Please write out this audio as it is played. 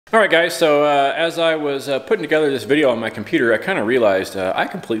Alright guys, so as I was putting together this video on my computer, I kind of realized I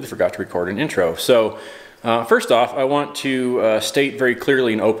completely forgot to record an intro. So first off, I want to state very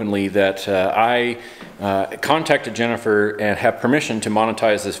clearly and openly that I contacted Jennifer and have permission to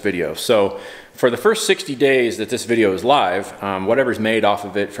monetize this video. So for the first 60 days that this video is live, whatever's made off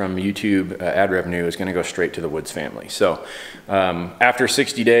of it from YouTube ad revenue is going to go straight to the Woods family. So after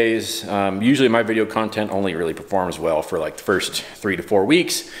 60 days, usually my video content only really performs well for like the first 3 to 4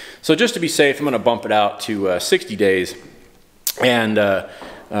 weeks. So just to be safe, I'm going to bump it out to 60 days and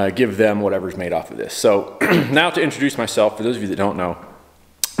give them whatever's made off of this. So now to introduce myself, for those of you that don't know,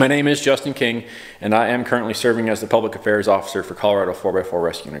 my name is Justin King, and I am currently serving as the Public Affairs Officer for Colorado 4x4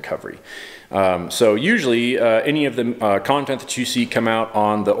 Rescue and Recovery. So usually any of the content that you see come out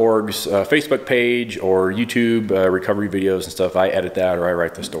on the org's Facebook page or YouTube recovery videos and stuff, I edit that or I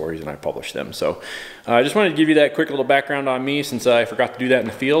write the stories and I publish them. So I just wanted to give you that quick little background on me since I forgot to do that in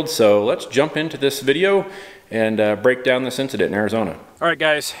the field. So let's jump into this video and break down this incident in Arizona. All right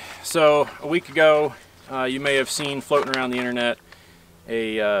guys, so a week ago you may have seen floating around the internet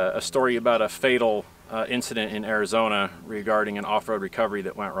a story about a fatal incident in Arizona regarding an off-road recovery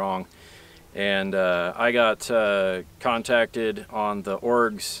that went wrong. And I got contacted on the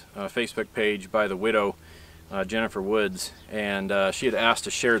org's Facebook page by the widow, Jennifer Woods, and she had asked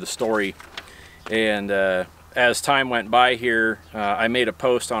to share the story. And as time went by here, I made a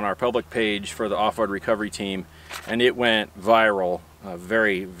post on our public page for the off-road recovery team, and it went viral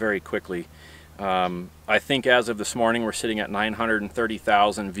very, very quickly. I think as of this morning we're sitting at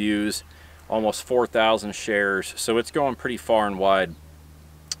 930,000 views, almost 4,000 shares, so it's going pretty far and wide.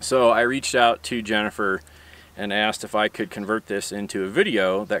 So I reached out to Jennifer and asked if I could convert this into a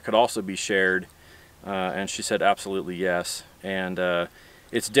video that could also be shared, and she said absolutely yes. And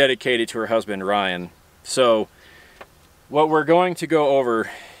it's dedicated to her husband Ryan. So what we're going to go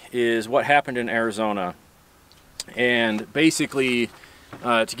over is what happened in Arizona, and basically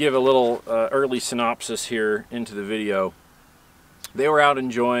to give a little early synopsis here into the video, they were out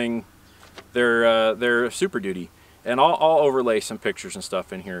enjoying their Super Duty. And I'll overlay some pictures and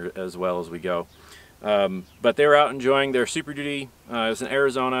stuff in here as well as we go. But they were out enjoying their Super Duty. It was in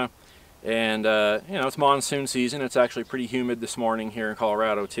Arizona, and you know, it's monsoon season. It's actually pretty humid this morning here in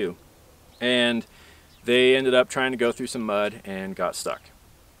Colorado too. And they ended up trying to go through some mud and got stuck.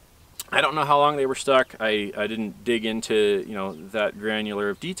 I don't know how long they were stuck. I didn't dig into, you know, that granular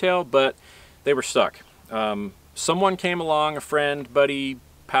of detail, but they were stuck. Someone came along, a friend, buddy,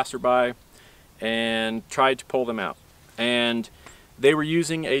 passerby, and tried to pull them out. And they were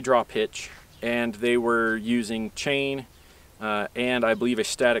using a drop hitch, and they were using chain and I believe a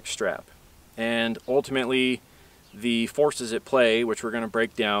static strap. And ultimately the forces at play, which we're going to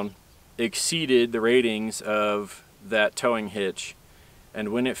break down, exceeded the ratings of that towing hitch. And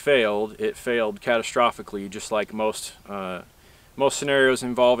when it failed catastrophically, just like most scenarios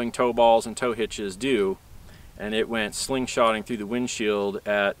involving tow balls and tow hitches do. And it went slingshotting through the windshield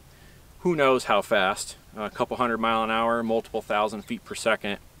at who knows how fast, a couple 100 miles an hour, multiple thousand feet per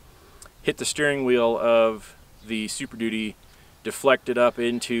second, hit the steering wheel of the Super Duty, deflected up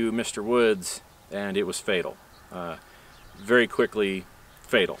into Mr. Woods, and it was fatal. Very quickly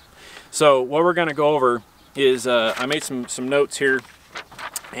fatal. So what we're going to go over is, I made some notes here,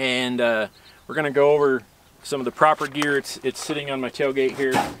 and we're going to go over some of the proper gear. It's sitting on my tailgate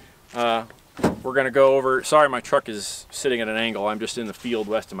here. We're going to go over, sorry my truck is sitting at an angle, I'm just in the field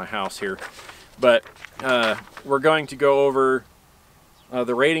west of my house here. But we're going to go over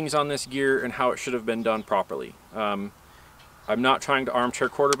the ratings on this gear and how it should have been done properly. I'm not trying to armchair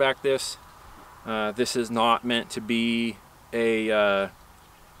quarterback this. This is not meant to be a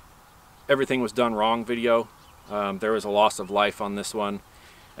everything was done wrong video. There was a loss of life on this one.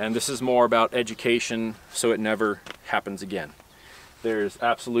 And this is more about education so it never happens again. There's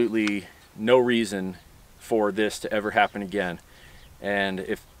absolutely no reason for this to ever happen again. And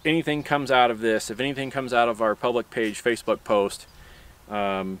if anything comes out of this, if anything comes out of our public page Facebook post,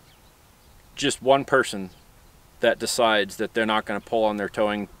 just one person that decides that they're not going to pull on their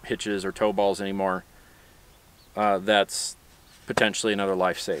towing hitches or tow balls anymore, that's potentially another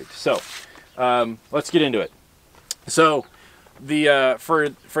life saved. So let's get into it. So for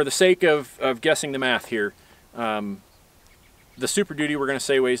the sake of guessing the math here, the Super Duty we're going to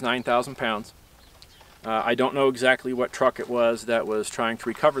say weighs 9,000 pounds. I don't know exactly what truck it was that was trying to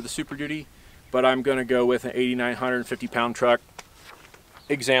recover the Super Duty, but I'm going to go with an 8,950 pound truck.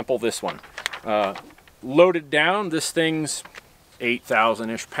 Example, this one. Loaded down, this thing's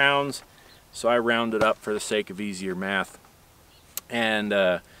 8,000-ish pounds, so I rounded up for the sake of easier math. And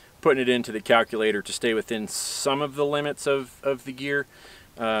putting it into the calculator to stay within some of the limits of the gear.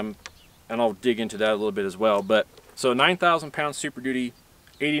 and I'll dig into that a little bit as well. But so 9,000 pound Super Duty,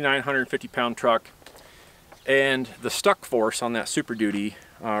 8,950 pound truck, and the stuck force on that Super Duty,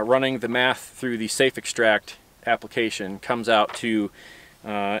 running the math through the Safe Extract application, comes out to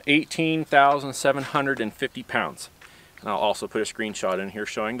 18,750 pounds. And I'll also put a screenshot in here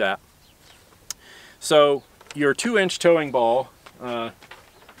showing that. So your 2-inch towing ball, this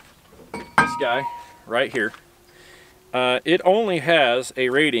guy right here, it only has a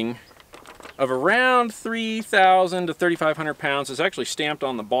rating of around 3,000 to 3,500 pounds. It's actually stamped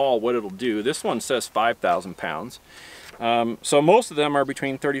on the ball what it'll do. This one says 5,000 pounds. So most of them are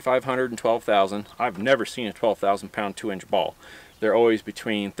between 3,500 and 12,000. I've never seen a 12,000 pound 2-inch ball. They're always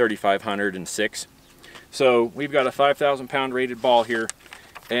between 3,500 and 6. So we've got a 5,000 pound rated ball here,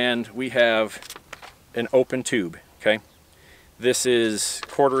 and we have an open tube, okay? This is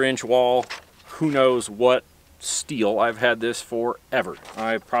 1/4 inch wall, who knows what steel. I've had this forever.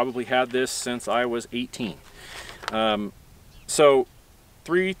 I've probably had this since I was 18. So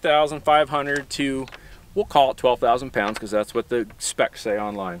 3,500 to, we'll call it 12,000 pounds because that's what the specs say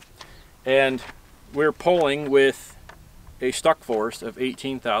online. And we're pulling with a stuck force of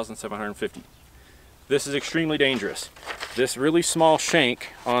 18,750. This is extremely dangerous. This really small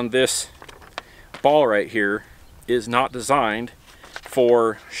shank on this ball right here is not designed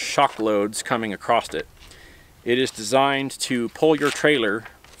for shock loads coming across it. It is designed to pull your trailer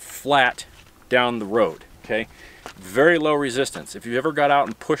flat down the road, okay? Very low resistance. If you've ever got out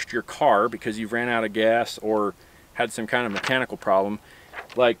and pushed your car because you've ran out of gas or had some kind of mechanical problem,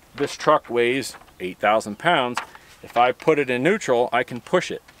 like this truck weighs 8,000 pounds. If I put it in neutral, I can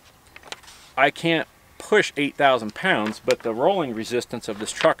push it. I can't push 8,000 pounds, but the rolling resistance of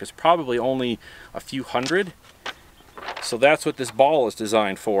this truck is probably only a few hundred. So that's what this ball is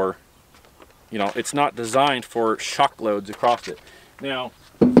designed for. You know, it's not designed for shock loads across it. Now,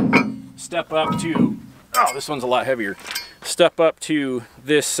 step up to, oh, this one's a lot heavier. Step up to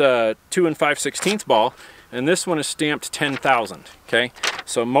this 2 5/16 ball, and this one is stamped 10,000, okay?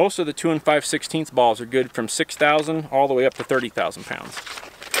 So most of the 2 5/16 balls are good from 6,000 all the way up to 30,000 pounds.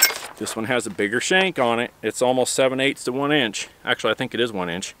 This one has a bigger shank on it. It's almost 7/8 to 1 inch. Actually, I think it is 1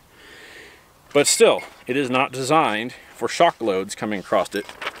 inch. But still, it is not designed for shock loads coming across it.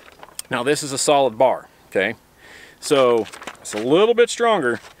 Now this is a solid bar, okay? So it's a little bit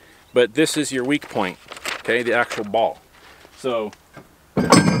stronger, but this is your weak point, okay? The actual ball. So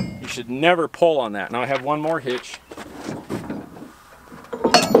you should never pull on that. Now I have one more hitch.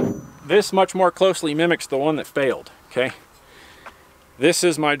 This much more closely mimics the one that failed, okay? This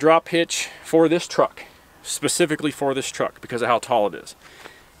is my drop hitch for this truck, specifically for this truck because of how tall it is.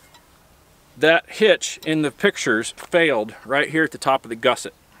 That hitch in the pictures failed right here at the top of the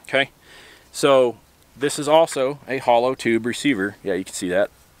gusset, okay? So this is also a hollow tube receiver. Yeah, you can see that.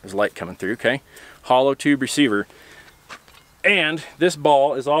 There's light coming through, okay? Hollow tube receiver. And this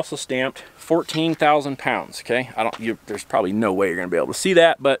ball is also stamped 14,000 pounds, okay? There's probably no way you're gonna be able to see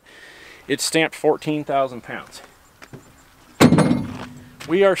that, but it's stamped 14,000 pounds.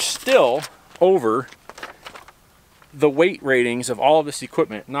 We are still over the weight ratings of all of this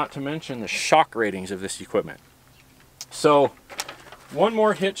equipment, not to mention the shock ratings of this equipment. So one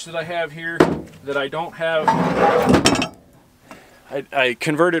more hitch that I have here that I don't have, I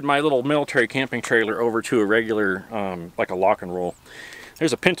converted my little military camping trailer over to a regular, like a lock and roll.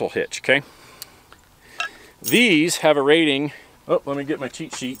 There's a Pintle Hitch, okay? These have a rating, oh, let me get my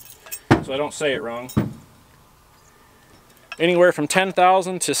cheat sheet so I don't say it wrong, anywhere from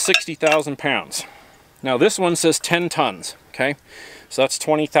 10,000 to 60,000 pounds. Now this one says 10 tons, okay? So that's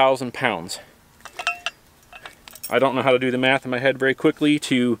 20,000 pounds. I don't know how to do the math in my head very quickly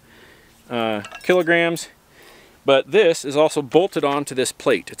to kilograms, but this is also bolted onto this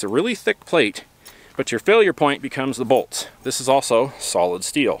plate. It's a really thick plate, but your failure point becomes the bolts. This is also solid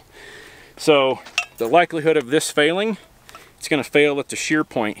steel. So the likelihood of this failing, it's going to fail at the shear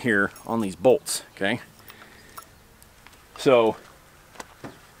point here on these bolts, okay? So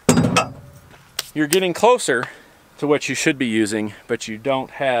you're getting closer to what you should be using, but you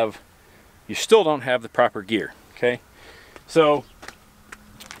still don't have the proper gear, okay? So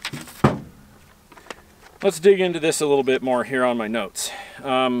let's dig into this a little bit more here on my notes.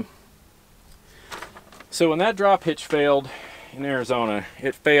 So when that drop hitch failed in Arizona,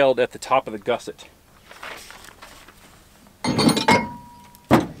 it failed at the top of the gusset.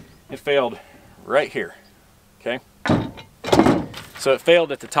 It failed right here, okay? So it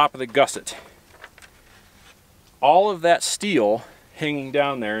failed at the top of the gusset. All of that steel hanging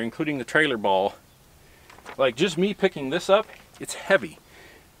down there, including the trailer ball, like just me picking this up, it's heavy.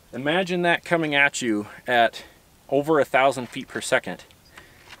 Imagine that coming at you at over 1,000 feet per second.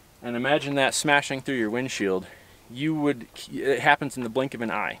 and imagine that smashing through your windshield, it happens in the blink of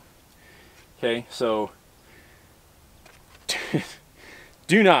an eye. Okay, so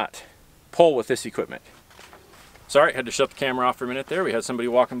do not pull with this equipment. Sorry, had to shut the camera off for a minute there. We had somebody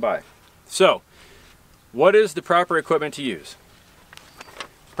walking by. So, what is the proper equipment to use?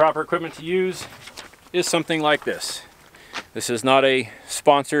 Proper equipment to use is something like this. This is not a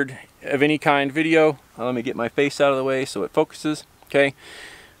sponsored of any kind video. Let me get my face out of the way so it focuses. Okay,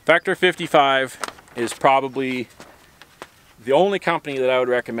 Factor 55 is probably the only company that I would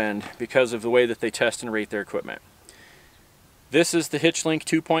recommend because of the way that they test and rate their equipment. This is the HitchLink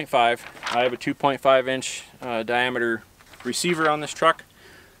 2.5. I have a 2.5 inch diameter receiver on this truck,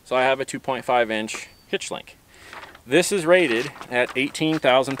 so I have a 2.5 inch HitchLink. This is rated at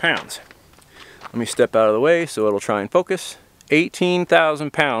 18,000 pounds. Let me step out of the way so it'll try and focus.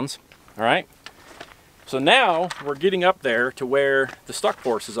 18,000 pounds, all right? So now we're getting up there to where the stuck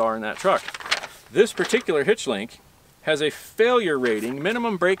forces are in that truck. This particular HitchLink has a failure rating,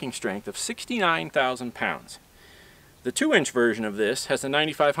 minimum braking strength of 69,000 pounds. The 2-inch version of this has a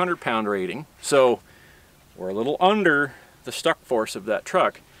 9,500 pound rating, so we're a little under the stuck force of that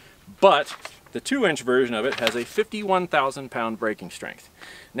truck, but the 2-inch version of it has a 51,000 pound braking strength.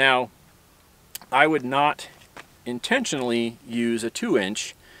 Now, I would not intentionally use a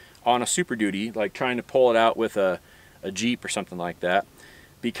 2-inch on a Super Duty, like trying to pull it out with a Jeep or something like that,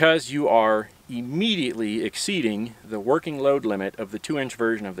 because you are immediately exceeding the working load limit of the 2-inch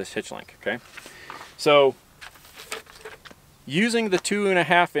version of this HitchLink, okay? So, using the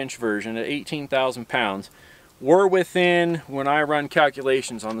 2.5-inch version at 18,000 pounds, we're within, when I run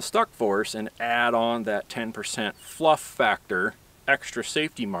calculations on the stuck force and add on that 10% fluff factor, extra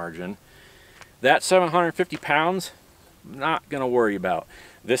safety margin, that 750 pounds, not going to worry about.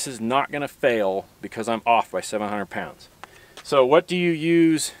 This is not going to fail because I'm off by 700 pounds. So what do you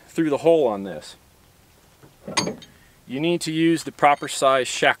use through the hole on this? You need to use the proper size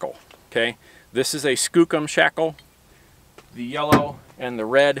shackle, okay? This is a Skookum Shackle. The yellow and the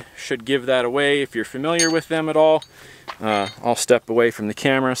red should give that away if you're familiar with them at all. I'll step away from the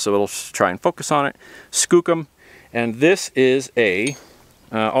camera so it'll try and focus on it. Skookum, and this is a,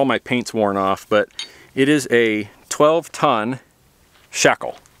 all my paint's worn off, but it is a 12-ton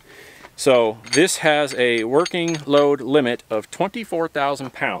shackle. So this has a working load limit of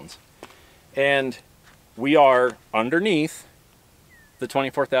 24,000 pounds, and we are underneath the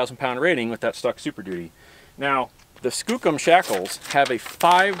 24,000 pound rating with that stuck Super Duty. Now, the Skookum Shackles have a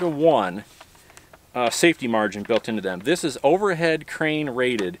 5-to-1 safety margin built into them. This is overhead crane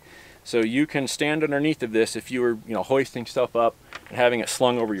rated, so you can stand underneath of this if you were, hoisting stuff up and having it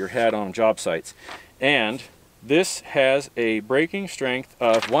slung over your head on job sites. And this has a braking strength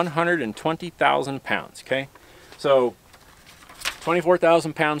of 120,000 pounds, okay? So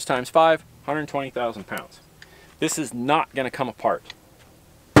 24,000 pounds times 5, 120,000 pounds. This is not going to come apart.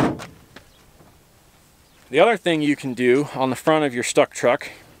 The other thing you can do on the front of your stuck truck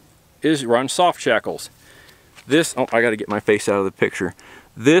is run soft shackles. This, oh, I got to get my face out of the picture.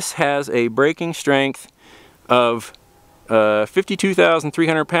 This has a braking strength of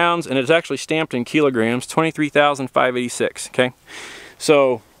 52,300 pounds, and it's actually stamped in kilograms, 23,586, okay?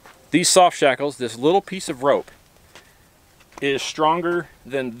 So these soft shackles, this little piece of rope, is stronger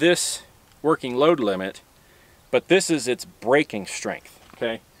than this working load limit, but this is its braking strength,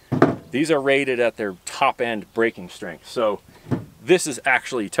 okay? These are rated at their top end braking strength. So this is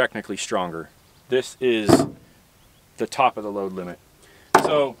actually technically stronger. This is the top of the load limit.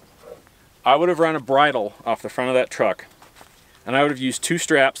 So I would have run a bridle off the front of that truck, and I would have used 2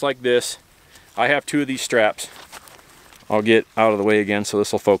 straps like this. I have 2 of these straps. I'll get out of the way again so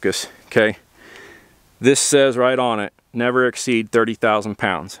this will focus, okay? This says right on it, never exceed 30,000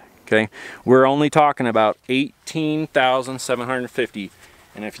 pounds, okay? We're only talking about 18,750.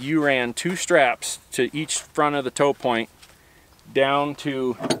 And if you ran 2 straps to each front of the toe point down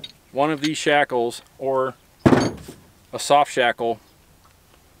to one of these shackles or a soft shackle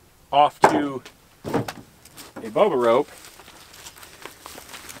off to a boba rope,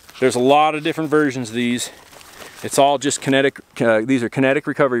 there's a lot of different versions of these. It's all just kinetic, these are kinetic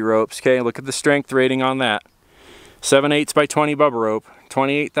recovery ropes, okay? Look at the strength rating on that. 7/8 by 20 boba rope,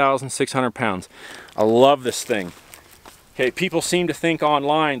 28,600 pounds. I love this thing. Okay, people seem to think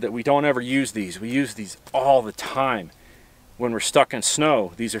online that we don't ever use these. We use these all the time. When we're stuck in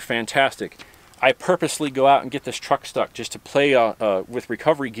snow, these are fantastic. I purposely go out and get this truck stuck just to play with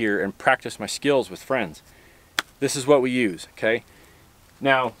recovery gear and practice my skills with friends. This is what we use, okay?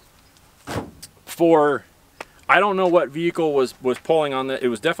 Now, I don't know what vehicle was pulling on it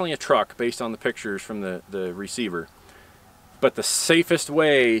was definitely a truck based on the pictures from the receiver. But the safest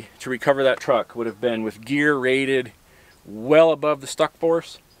way to recover that truck would have been with gear rated well above the stuck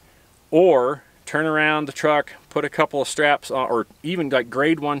force, or turn around the truck, put a couple of straps on, or even like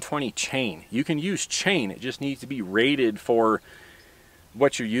grade 120 chain. You can use chain, it just needs to be rated for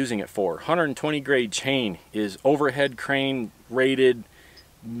what you're using it for. 120 grade chain is overhead crane rated,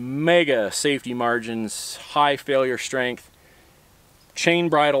 mega safety margins, high failure strength, chain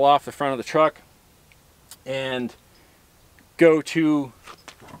bridle off the front of the truck, and go to,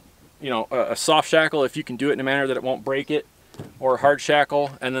 you know, a soft shackle if you can do it in a manner that it won't break it, or a hard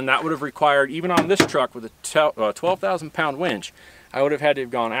shackle. And then that would have required, even on this truck with a 12,000 pound winch, I would have had to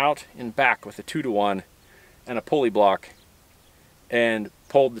have gone out and back with a 2-to-1 and a pulley block and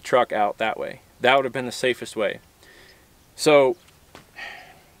pulled the truck out that way. That would have been the safest way. So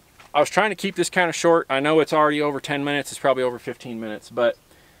I was trying to keep this kind of short. I know it's already over 10 minutes, it's probably over 15 minutes, but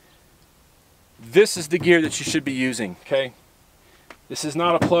this is the gear that you should be using, okay? This is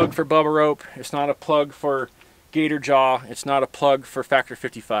not a plug for Bubba Rope, it's not a plug for Gator Jaw, it's not a plug for Factor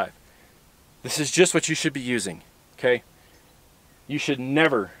 55. This is just what you should be using, okay? You should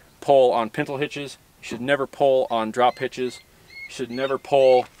never pull on pintle hitches, you should never pull on drop hitches, you should never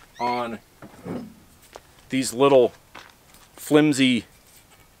pull on these little flimsy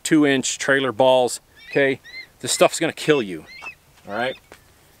 2-inch trailer balls, okay? This stuff's gonna kill you, all right?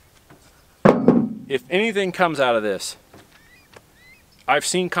 If anything comes out of this, I've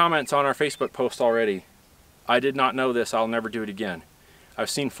seen comments on our Facebook post already. I did not know this, I'll never do it again. I've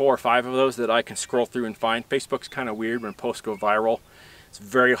seen 4 or 5 of those that I can scroll through and find. Facebook's kind of weird when posts go viral. It's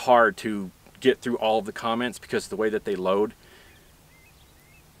very hard to get through all of the comments because of the way that they load.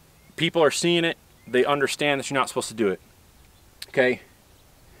 People are seeing it, they understand that you're not supposed to do it, okay?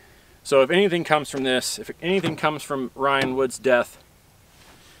 So if anything comes from this, if anything comes from Ryan Wood's death,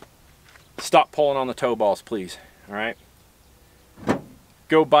 stop pulling on the toe balls, please, all right?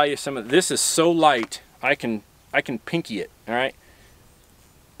 Go buy you some of this. Is so light, I can pinky it, all right?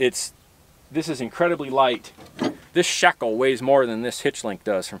 This is incredibly light. This shackle weighs more than this hitch link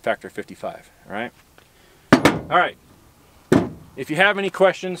does from Factor 55, all right? All right. If you have any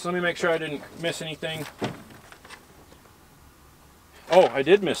questions, let me make sure I didn't miss anything. Oh, I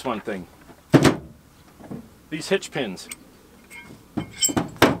did miss one thing. These hitch pins.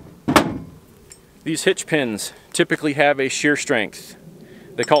 These hitch pins typically have a shear strength.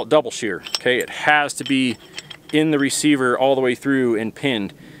 They call it double shear, okay? It has to be in the receiver all the way through and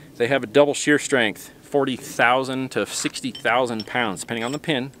pinned. They have a double shear strength, 40,000 to 60,000 pounds, depending on the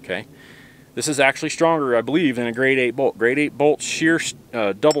pin, okay? This is actually stronger, I believe, than a grade 8 bolt. Grade 8 bolt shear,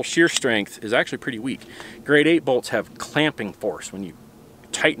 double shear strength is actually pretty weak. Grade 8 bolts have clamping force when you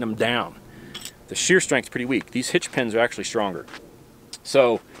tighten them down. The shear strength is pretty weak. These hitch pins are actually stronger.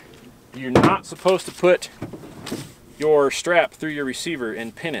 So you're not supposed to put your strap through your receiver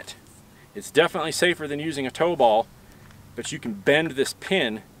and pin it. It's definitely safer than using a toe ball, but you can bend this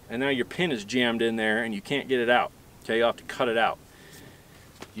pin and now your pin is jammed in there and you can't get it out. Okay, you'll have to cut it out.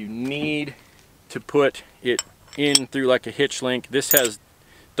 You need to put it in through like a hitch link. This has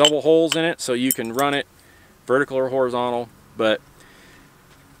double holes in it so you can run it vertical or horizontal. But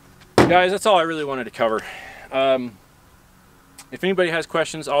guys, that's all I really wanted to cover. If anybody has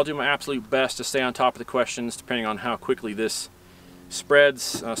questions, I'll do my absolute best to stay on top of the questions depending on how quickly this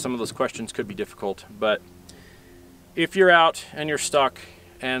spreads. Some of those questions could be difficult, but if you're out and you're stuck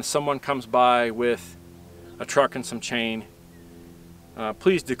and someone comes by with a truck and some chain,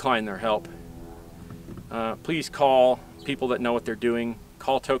 please decline their help. Please call people that know what they're doing.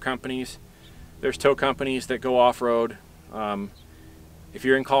 Call tow companies. There's tow companies that go off-road. If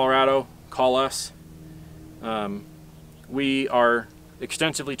you're in Colorado, call us. We are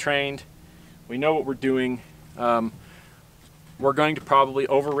extensively trained. We know what we're doing. We're going to probably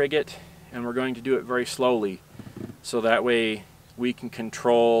over-rig it, and we're going to do it very slowly, so that way we can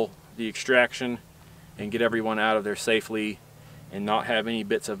control the extraction and get everyone out of there safely and not have any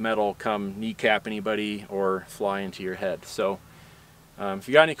bits of metal come kneecap anybody or fly into your head. So if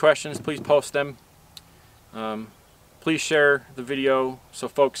you got any questions, please post them. Please share the video so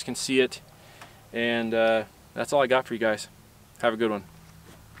folks can see it. And that's all I got for you guys. Have a good one.